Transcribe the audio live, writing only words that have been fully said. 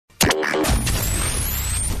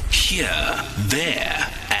Here, there,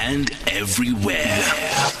 and everywhere.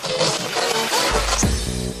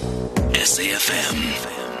 SAFM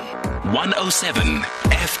 107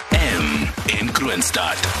 FM in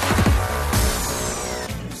Kroonstad.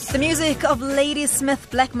 The music of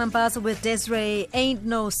Ladysmith Black Mambazo with Desiree, Ain't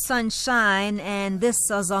No Sunshine, and this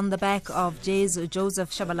was on the back of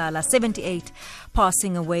Joseph Shabalala, 78,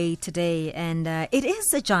 passing away today. And it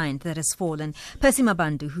is a giant that has fallen. Percy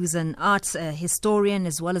Mabandu, who's an arts historian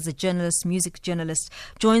as well as a journalist, music journalist,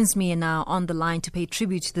 joins me now on the line to pay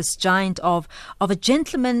tribute to this giant of a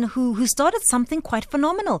gentleman who started something quite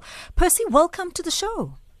phenomenal. Percy, welcome to the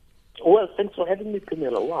show. Well, thanks for having me,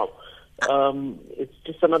 Camilla. Wow. It's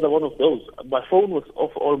just another one of those. My phone was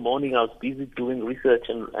off all morning. I was busy doing research,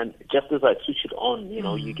 and just as I switch it on,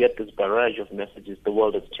 you get this barrage of messages. The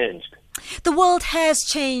world has changed. The world has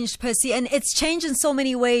changed, Percy, and it's changed in so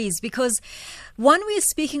many ways because one, we're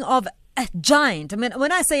speaking of a giant. I mean,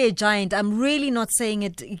 when I say a giant, I'm really not saying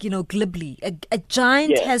it, glibly. A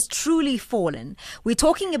giant has truly fallen. We're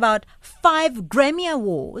talking about 5 Grammy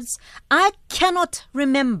Awards. I cannot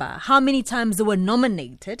remember how many times they were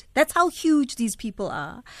nominated. That's how huge these people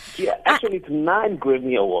are. Yeah, actually, it's 9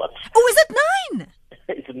 Grammy Awards. Oh, is it 9?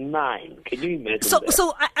 It's 9. Can you imagine that?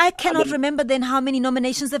 So I cannot remember then how many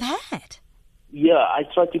nominations they've had. Yeah, I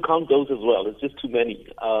tried to count those as well. It's just too many.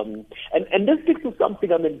 And this speaks to something,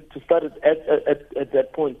 to start at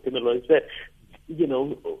that point, similar is that,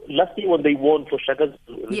 last year when they won for Shaka's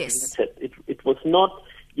it was not,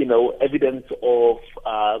 evidence of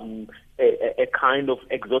a kind of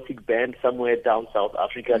exotic band somewhere down South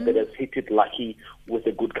Africa that has hit it lucky with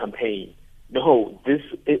a good campaign. No,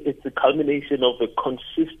 it's a culmination of a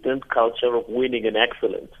consistent culture of winning and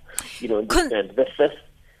excellence. In this band.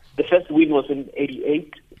 The first win was in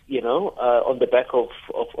 '88, on the back of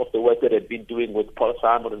the work that they'd been doing with Paul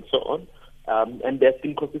Simon and so on. And they've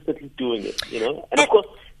been consistently doing it, And of course,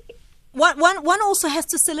 one also has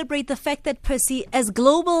to celebrate the fact that, Percy, as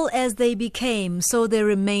global as they became, so they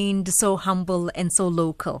remained so humble and so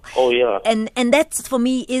local. Oh, yeah. And that, for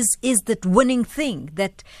me, is the winning thing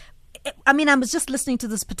that... I was just listening to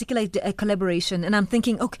this particular collaboration and I'm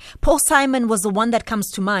thinking, okay, Paul Simon was the one that comes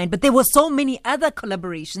to mind, but there were so many other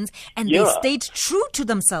collaborations and they stayed true to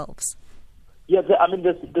themselves. Yeah,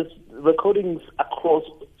 there's recordings across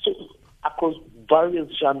various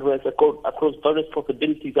genres, across various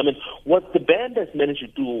possibilities. What the band has managed to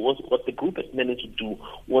do, what the group has managed to do,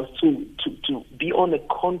 was to be on a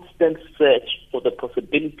constant search for the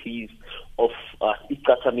possibilities of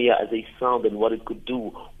Ikatamia as a sound and what it could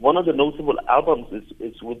do. One of the notable albums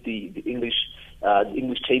is with the English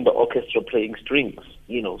chamber orchestra playing strings,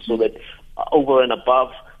 so that over and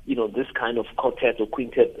above, this kind of quartet or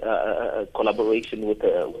quintet collaboration with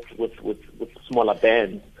smaller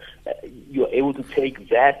bands, you're able to take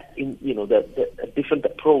that in, a different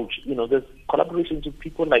approach. There's collaborations with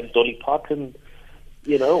people like Dolly Parton.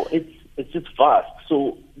 It's just vast.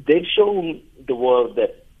 So they've shown the world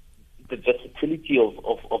that the versatility of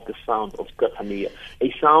the sound of Ikatamia,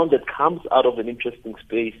 a sound that comes out of an interesting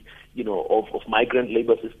space, of migrant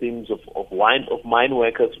labor systems, of mine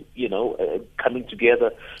workers, coming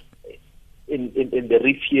together in the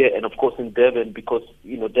Reef here, and of course in Durban, because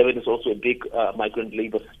Durban is also a big migrant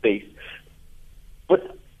labor space.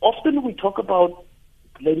 But often we talk about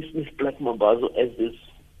Ladysmith Black Mambazo as this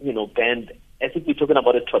band, as if we're talking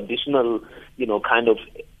about a traditional, kind of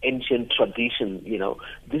ancient tradition.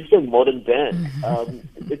 This is a modern band.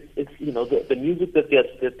 It's the music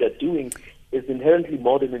that they're doing is inherently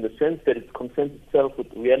modern in the sense that it concerns itself with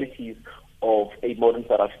realities of a modern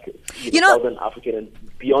South Africa, Southern African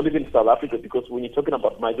and beyond even South Africa, because when you're talking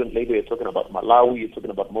about migrant labor, you're talking about Malawi, you're talking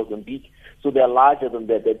about Mozambique. So they're larger than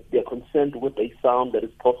that. They're concerned with a sound that is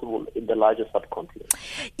possible in the larger subcontinent.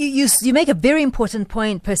 You make a very important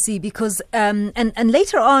point, Percy, because and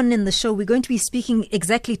later on in the show, we're going to be speaking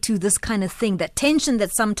exactly to this kind of thing, that tension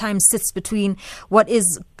that sometimes sits between what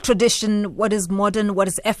is tradition, what is modern, what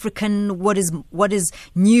is African, what is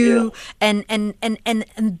new, and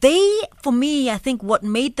they, for me, I think what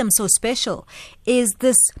made them so special is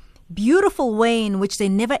this beautiful way in which they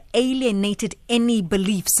never alienated any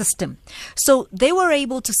belief system. So they were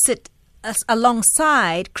able to sit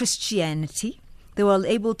alongside Christianity. They were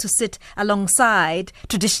able to sit alongside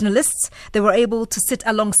traditionalists. They were able to sit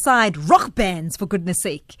alongside rock bands, for goodness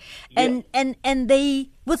sake. And they,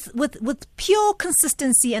 with pure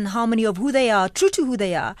consistency and harmony of who they are, true to who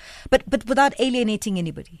they are, but without alienating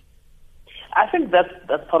anybody. I think that's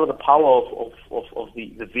part of the power of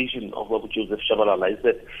the vision of Robert Joseph Shabalala, is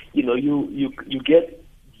that you get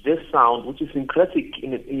this sound, which is syncretic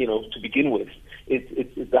to begin with.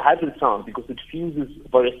 it's a hybrid sound because it fuses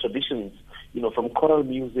various traditions, from choral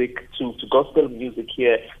music to gospel music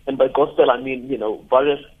here. And by gospel, I mean,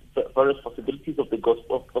 various possibilities of the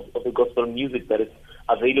gospel music that is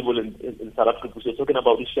available in South Africa. So you're talking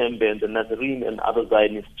about the Shembe and the Nazarene and other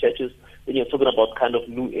Zionist churches. Then you're talking about kind of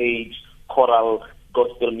New Age choral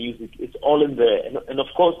gospel music. It's all in there. And of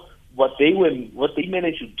course, what they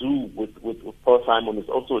managed to do with Paul Simon is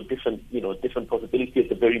also a different possibility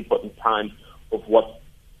at a very important time of what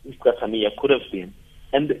Iska Samia could have been.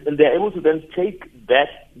 And they're able to then take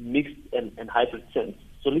that mixed and hybrid sense,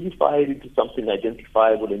 solidify it into something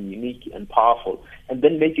identifiable and unique and powerful, and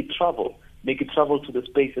then make it travel to the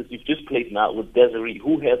spaces you've just played now with Desiree,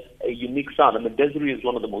 who has a unique sound. I mean, Desiree is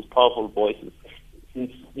one of the most powerful voices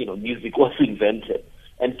since music was invented.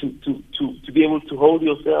 And to be able to hold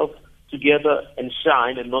yourself together and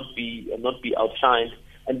shine and not be outshined,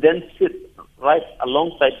 and then sit right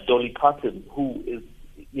alongside Dolly Parton, who is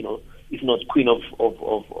if not queen of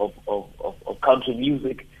country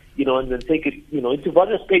music, and then take it into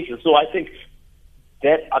various spaces. So I think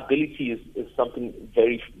that ability is something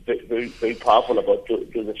very, very, very, very powerful about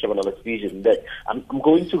Joseph Shabalala's vision, that I'm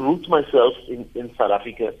going to root myself in South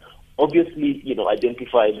Africa. Obviously,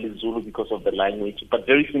 identifiably Zulu because of the language, but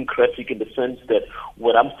very syncretic in the sense that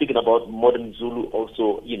when I'm speaking about modern Zulu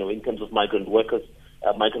also, in terms of migrant worker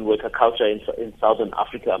culture in Southern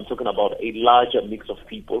Africa, I'm talking about a larger mix of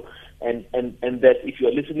people. And that if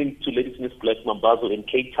you're listening to Ladysmith Black Mambazo in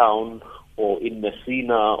Cape Town or in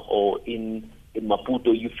Messina or in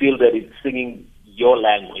Maputo, you feel that it's singing your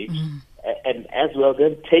language. Mm. And as well,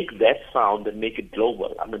 then take that sound and make it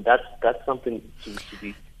global. I mean, that's something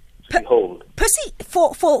to behold. Percy,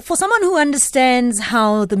 for someone who understands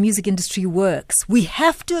how the music industry works, we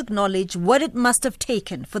have to acknowledge what it must have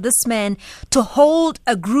taken for this man to hold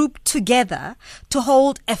a group together, to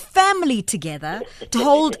hold a family together, to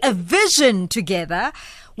hold a vision together,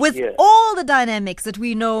 with all the dynamics that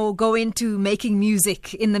we know go into making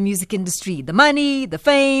music in the music industry, the money, the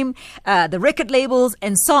fame, the record labels,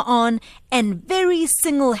 and so on, and very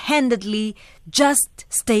single-handedly just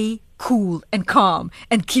stay cool and calm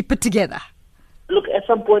and keep it together. Look, at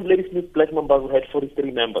some point, Ladysmith Black Mambazo had 43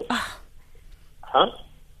 members. Huh?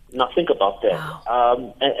 Now think about that.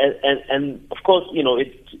 Wow. And of course,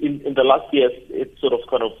 it in the last years, it sort of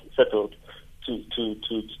kind of settled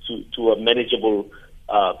to a manageable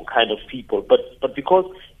kind of people. But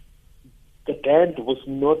because the band was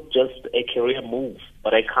not just a career move,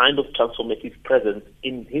 but a kind of transformative presence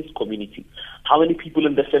in his community. How many people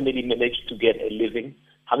in the family managed to get a living?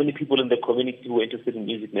 How many people in the community who were interested in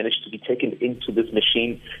music managed to be taken into this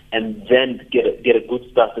machine and then get a good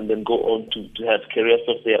start and then go on to have careers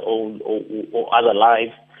of their own or other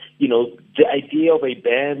lives? The idea of a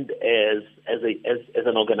band as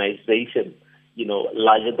an organization,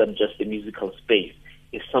 larger than just a musical space,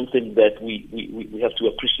 is something that we have to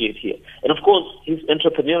appreciate here. And of course, his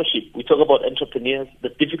entrepreneurship. We talk about entrepreneurs, the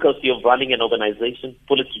difficulty of running an organization,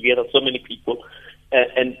 pull it together, so many people,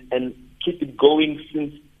 and keep it going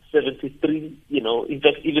since 73, in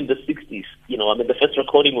fact, even the 60s. The first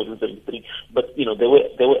recording was in 73, but, they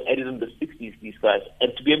were added in the 60s, these guys.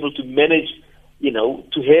 And to be able to manage,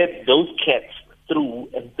 to have those cats through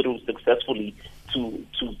and through successfully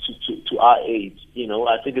to our age,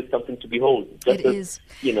 I think it's something to behold. It is.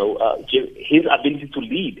 His ability to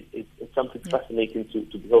lead is something fascinating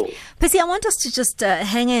to behold. Percy, I want us to just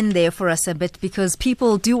hang in there for us a bit, because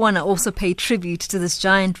people do want to also pay tribute to this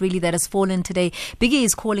giant really that has fallen today. Biggie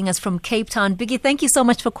is calling us from Cape Town. Biggie, thank you so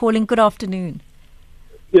much for calling. Good afternoon.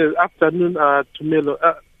 Yes, afternoon, Tumelo.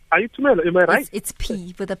 Are you Tumelo? Am I right? It's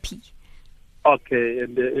P with a P. Okay,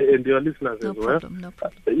 and your listeners no as well. No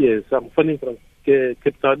problem. Yes, I'm phoning from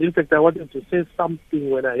Cape Town. In fact, I wanted to say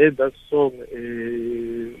something when I heard that song.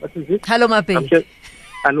 What is it? Hello, my baby.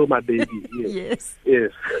 Hello, my baby. Yes.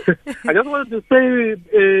 Yes. I just wanted to say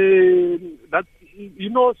that,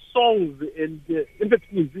 songs and, in fact,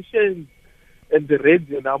 musicians and the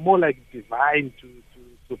radio are more like divine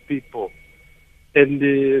to people.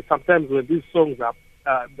 And sometimes when these songs are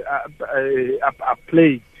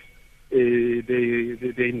played,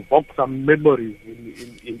 they invoke some memories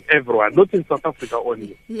in everyone, not in South Africa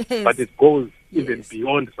only, but it goes even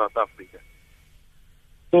beyond South Africa.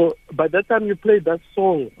 So by that time you played that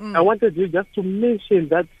song, I wanted you just to mention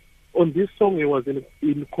that on this song it was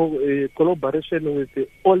in collaboration with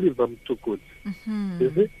Oliver Mtukudzi.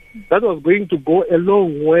 You see? That was going to go a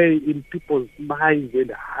long way in people's minds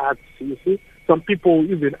and hearts. You see, some people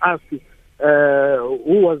even ask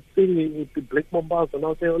who was singing with the Black Mambazo, and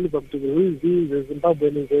I'll say Oliver Mtukudzi, who is he, the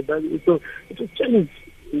Zimbabwean. So it will change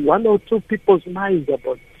one or two people's minds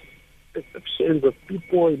about perceptions of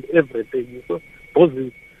people and everything. So,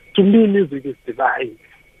 because to me, music is divine.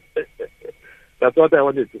 That's what I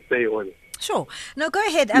wanted to say on it. Sure. No, go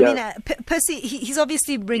ahead. I mean, Percy, he's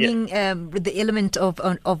obviously bringing the element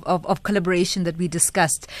of collaboration that we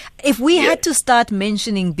discussed. If we had to start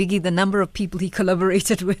mentioning Biggie, the number of people he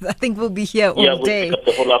collaborated with, I think we'll be here all day. We'll pick up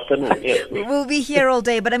the whole afternoon. We'll be here all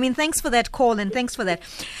day. But I mean, thanks for that call and thanks for that.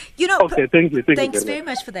 Okay, thank you. Thanks very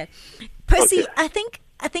much for that. Percy, I think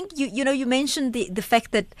you mentioned the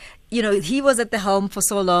fact that he was at the helm for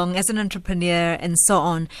so long as an entrepreneur and so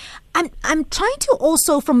on. I'm trying to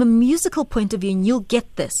also, from a musical point of view, and you'll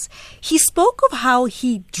get this. He spoke of how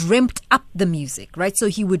he dreamt up the music, right? So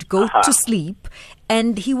he would go to sleep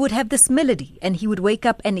and he would have this melody and he would wake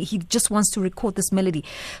up and he just wants to record this melody.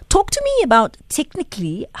 Talk to me about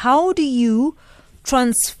technically, how do you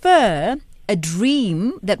transfer a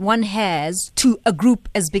dream that one has to a group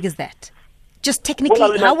as big as that? Just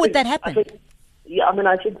technically, how would that happen?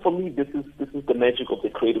 I think for me, this is the magic of the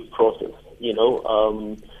creative process.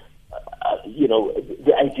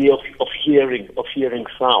 The idea of hearing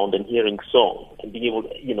sound and hearing song and being able,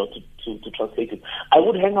 to translate it. I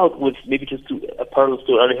would hang out with, maybe just to a parallel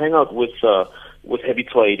story. I would hang out with Heavy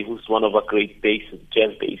Toyedi, who's one of our great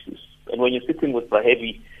jazz bassists. And when you're sitting with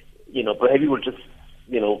Brahevi, Brahevi will just,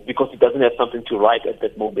 because he doesn't have something to write at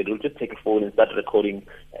that moment, he'll just take a phone and start recording,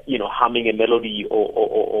 humming a melody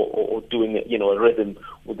or doing, a rhythm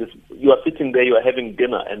with this. You are sitting there, you are having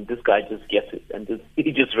dinner, and this guy just gets it, and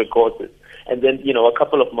he just records it. And then, a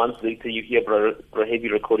couple of months later, you hear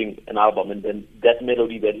Brahevi recording an album, and then that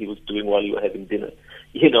melody that he was doing while you were having dinner,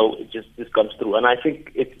 it just comes through. And I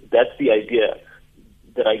think that's the idea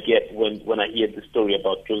that I get when I hear the story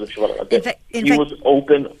about Joseph Shabalala. He was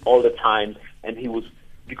open all the time, and he was,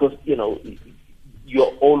 because,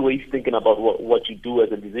 you're always thinking about what you do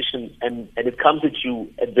as a musician, and it comes at you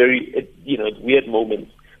at weird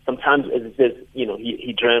moments. Sometimes, as it says,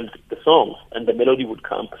 he dreamt the songs, and the melody would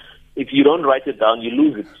come. If you don't write it down, you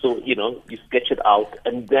lose it. So, you sketch it out,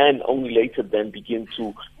 and then only later begin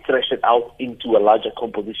to thresh it out into a larger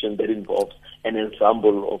composition that involves an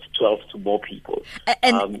ensemble of 12 to more people.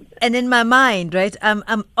 And in my mind, right,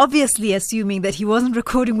 I'm obviously assuming that he wasn't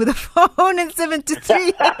recording with a phone in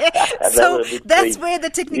 73. So that's where the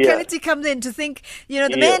technicality comes in, to think,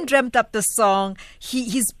 the man dreamt up the song.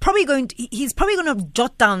 He's probably going to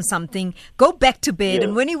jot down something, go back to bed,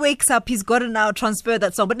 and when he wakes up, he's got to now transfer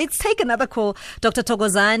that song. But let's take another call. Dr.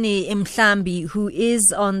 Thokozani Mhlambi, who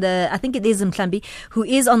is on the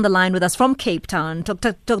line with us from Cape Town.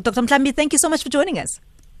 Dr. Mhlambi, thank you so much for joining us.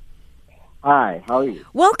 Hi, how are you?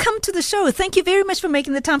 Welcome to the show. Thank you very much for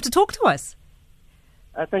making the time to talk to us.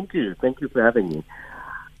 Thank you. Thank you for having me.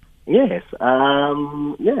 Yes. I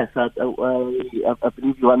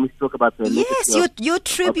believe you want me to talk about the your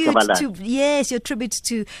tribute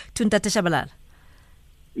to Ntate Shabalala.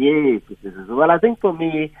 Yes. Well, I think for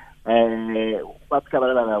me,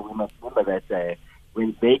 Shabalala, we must remember that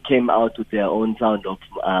when they came out with their own sound of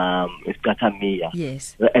Iskatamia,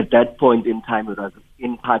 yes, at that point in time, it was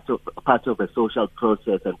in part of a social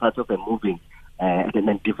process and part of a moving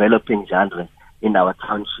and developing genre in our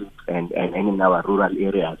townships and in our rural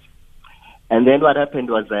areas. And then what happened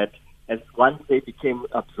was that once they became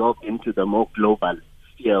absorbed into the more global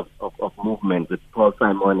sphere of movement with Paul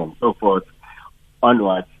Simon and so forth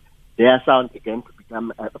onwards, their sound began to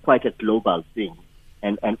become quite a global thing.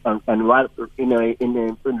 And while in a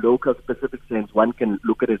local specific sense, one can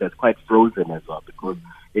look at it as quite frozen as well, because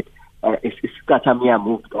Iskatamia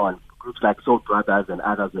moved on. Groups like Soul Brothers and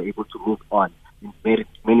others were able to move on in very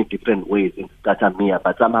many different ways in Skatamia,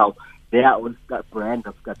 but somehow their own brand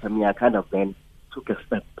of Skatamia kind of then took a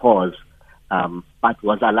step pause, but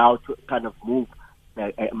was allowed to kind of move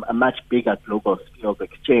a much bigger global sphere of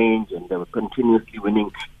exchange, and they were continuously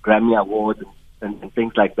winning Grammy Awards and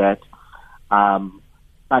things like that.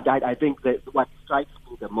 But I think that what strikes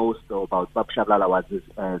me the most, though, about Bab Shabalala was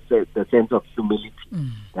the sense of humility.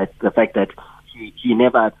 That the fact that he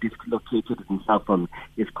never dislocated himself from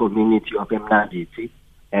his community of Mnanditi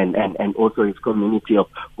and also his community of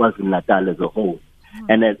KwaZulu-Natal as a whole.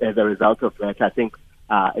 And as a result of that, I think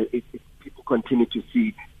people continue to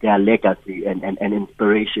see their legacy and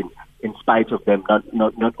inspiration in spite of them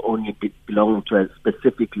not only belonging to a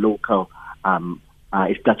specific local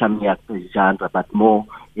Iskatamia genre, but more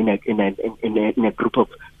in a group of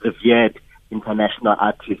revered international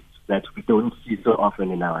artists that we don't see so often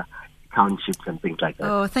in our townships and things like that.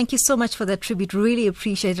 Oh, thank you so much for that tribute. Really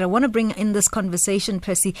appreciate it. I want to bring in this conversation,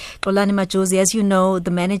 Percy, Xolani Majozi, as you know,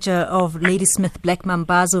 the manager of Ladysmith Black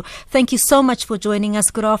Mambazo. Thank you so much for joining us.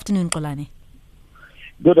 Good afternoon, Xolani.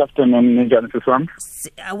 Good afternoon, Genesis One.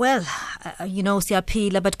 Well,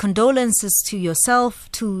 Siapila, but condolences to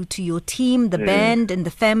yourself, to your team, the band, and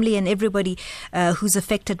the family, and everybody who's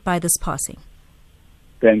affected by this passing.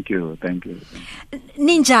 Thank you.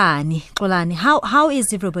 Ninjani, Xolani, how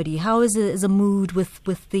is everybody? How is the mood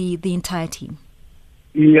with the entire team?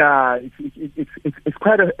 Yeah, it's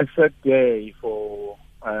quite a sad day for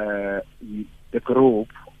the group,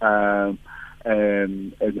 the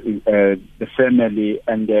family,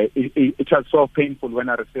 and it was so painful when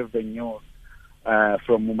I received the news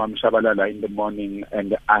from Shabalala in the morning,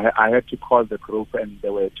 and I had to call the group, and they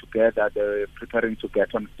were together. They were preparing to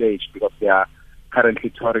get on stage because they are currently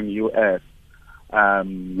touring US.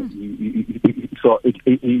 So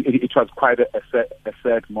it was quite a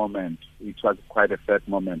sad moment. It was quite a sad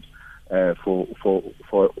moment for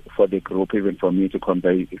the group, even for me to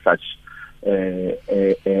convey such a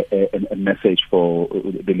message for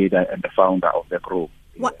the leader and the founder of the group.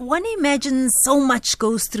 One imagines so much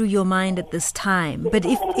goes through your mind at this time, but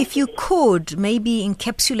if you could maybe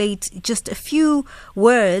encapsulate just a few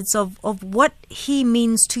words of what he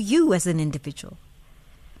means to you as an individual.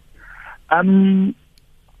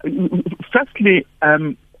 Firstly,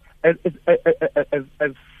 as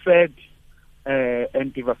sad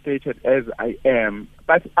and devastated as I am,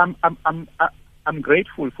 but I'm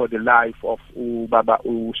grateful for the life of Baba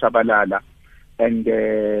Shabalala and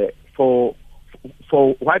for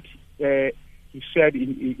what he shared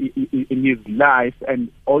in his life, and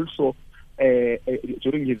also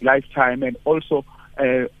during his lifetime, and also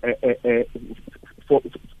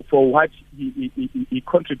for what he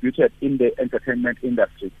contributed in the entertainment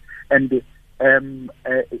industry, and the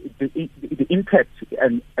impact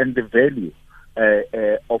and the value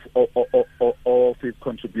of his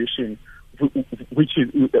contribution, which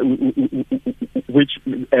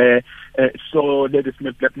saw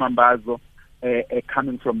Ladysmith Black Mambazo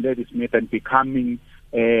coming from Ladysmith and becoming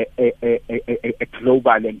a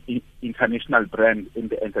global and international brand in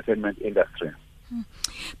the entertainment industry.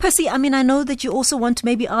 Percy, I know that you also want to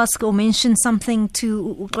maybe ask or mention something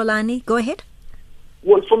to Xolani. Go ahead.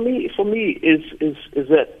 Well, for me is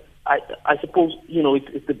that I suppose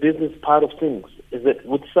it's the business part of things. Is that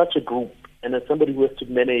with such a group, and as somebody who has to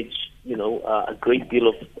manage a great deal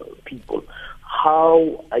of people,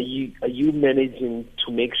 how are you managing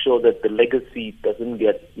to make sure that the legacy doesn't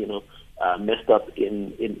get messed up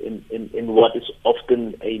in what is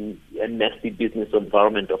often a nasty business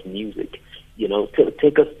environment of music?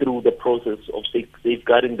 Take us through the process of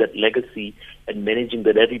safeguarding that legacy and managing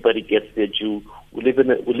that everybody gets their due. We live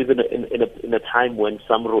in a time when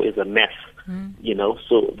Samro is a mess.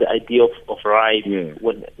 So the idea of Ride,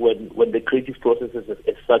 when the creative process is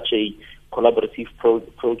such a collaborative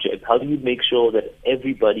project, how do you make sure that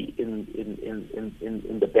everybody in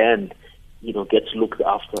the band gets looked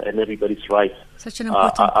after and everybody's rights Such an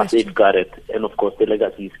important are safeguarded, and of course the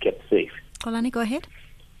legacy is kept safe? Xolani, go ahead.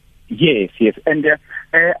 Yes, and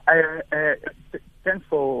thanks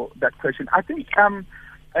for that question. I think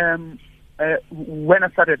when I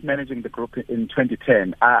started managing the group in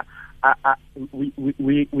 2010,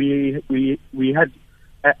 we had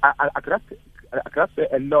I grasped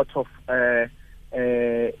a lot of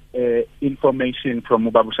information from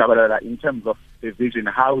Babu Shabalala in terms of the vision,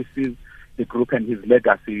 how he sees the group and his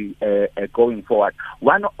legacy going forward.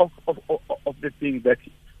 One of the things that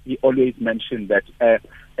he always mentioned, that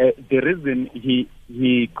the reason he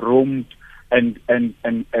groomed and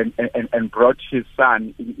brought his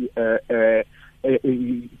son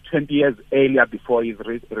 20 years earlier before his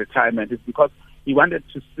retirement is because he wanted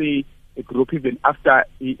to see a group, even after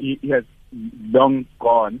he has long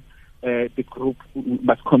gone, the group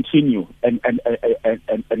must continue and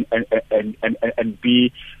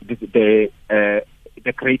be the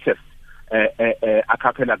greatest a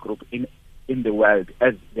cappella group in the world,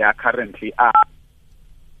 as they are currently are,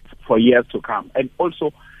 for years to come. And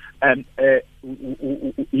also,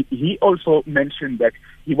 he also mentioned that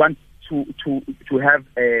he wants to have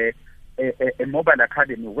a mobile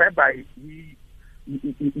academy whereby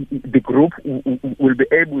the group will be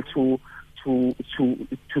able to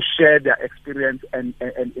share their experience and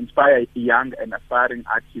inspire young and aspiring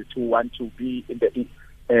artists who want to be in the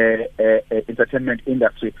entertainment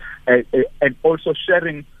industry, and also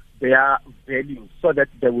sharing their values so that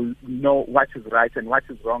they will know what is right and what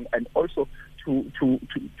is wrong, and also to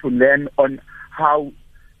learn on how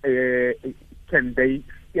can they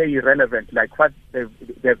stay relevant, like what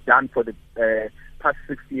they've done for the past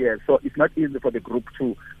 6 years. So it's not easy for the group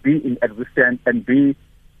to be in existence and be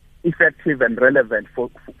effective and relevant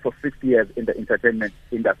for 6 years in the entertainment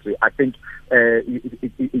industry. I think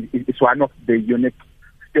it's one of the unique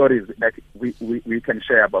stories that we can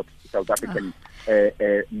share about South African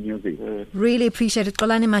music. Really appreciate it.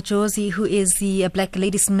 Xolani Majozi, who is the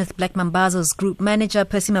Ladysmith Black Mambazo's group manager.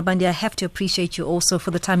 Percy Mabandu, I have to appreciate you also for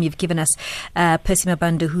the time you've given us. Percy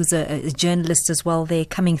Mabandu, who's a journalist as well, there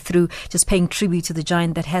coming through, just paying tribute to the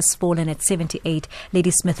giant that has fallen at 78.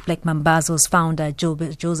 Ladysmith Black Mambazo's founder,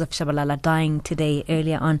 Joseph Shabalala, dying today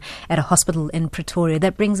earlier on at a hospital in Pretoria.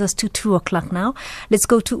 That brings us to 2 o'clock now. Let's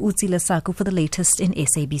go to Utsi Lesaku for the latest in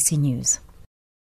SABC News.